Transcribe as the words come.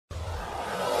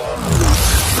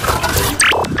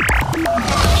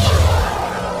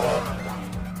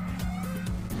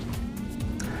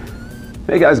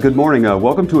Hey guys, good morning.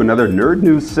 Welcome to another Nerd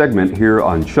News segment here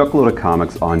on Chuckload of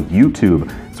Comics on YouTube.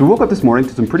 So we woke up this morning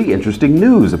to some pretty interesting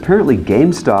news. Apparently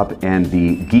GameStop and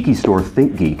the geeky store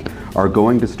Think Geek are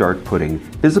going to start putting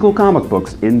physical comic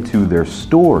books into their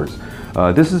stores.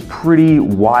 This is pretty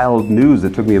wild news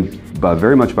that took me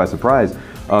very much by surprise.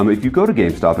 If you go to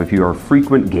GameStop, if you are a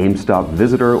frequent GameStop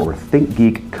visitor or Think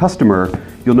Geek customer,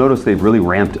 you'll notice they've really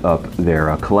ramped up their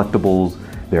collectibles,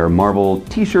 their Marvel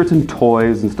t-shirts and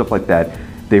toys and stuff like that.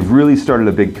 They've really started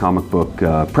a big comic book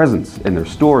presence in their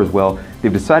store as well.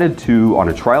 They've decided to, on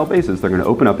a trial basis, they're going to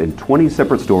open up in 20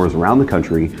 separate stores around the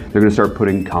country. They're going to start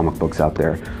putting comic books out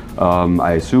there.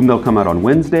 I assume they'll come out on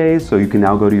Wednesdays, so you can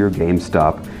now go to your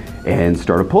GameStop and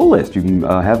start a pull list. You can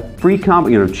have free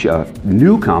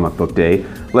new comic book day.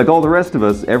 Like all the rest of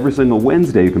us, every single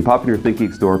Wednesday you can pop in your Think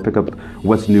Geek store, pick up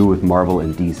what's new with Marvel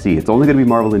and DC. It's only going to be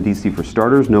Marvel and DC for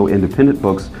starters, no independent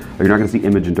books. You're not going to see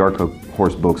Image and Dark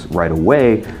Horse books right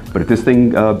away, but if this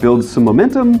thing builds some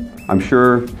momentum, I'm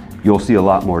sure you'll see a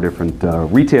lot more different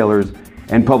retailers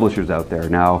and publishers out there.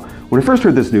 Now, when I first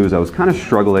heard this news, I was kind of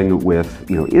struggling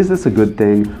with, is this a good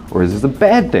thing or is this a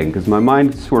bad thing? Because my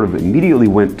mind sort of immediately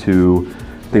went to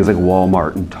things like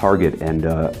Walmart and Target and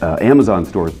Amazon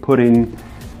stores putting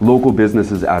local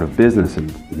businesses out of business,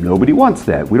 and nobody wants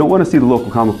that. We don't want to see the local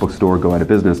comic book store go out of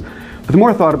business. But the more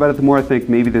I thought about it, the more I think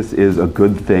maybe this is a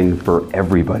good thing for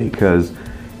everybody, because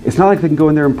it's not like they can go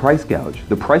in there and price gouge.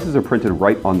 The prices are printed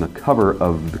right on the cover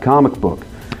of the comic book.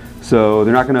 So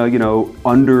they're not going to,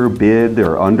 underbid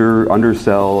or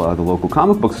undersell the local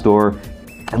comic book store.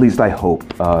 At least I hope.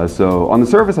 So on the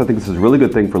surface, I think this is a really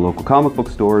good thing for local comic book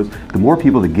stores. The more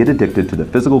people that get addicted to the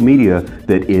physical media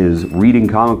that is reading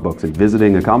comic books and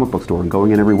visiting a comic book store and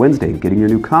going in every Wednesday and getting your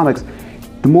new comics,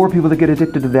 the more people that get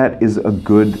addicted to that is a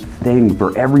good thing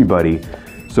for everybody.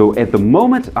 So at the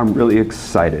moment, I'm really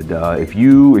excited. If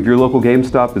your local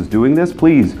GameStop is doing this,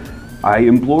 please, I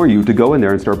implore you to go in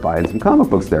there and start buying some comic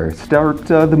books there. Start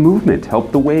the movement,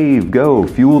 help the wave, go,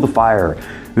 fuel the fire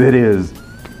that is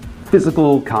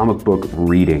physical comic book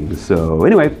reading. So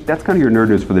anyway, that's kind of your nerd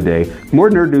news for the day. For more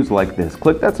nerd news like this,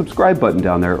 click that subscribe button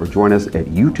down there or join us at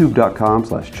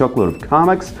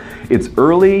youtube.com/chuckloadofcomics. It's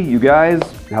early, you guys.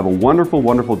 Have a wonderful,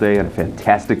 wonderful day and a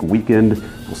fantastic weekend.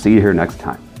 We'll see you here next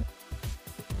time.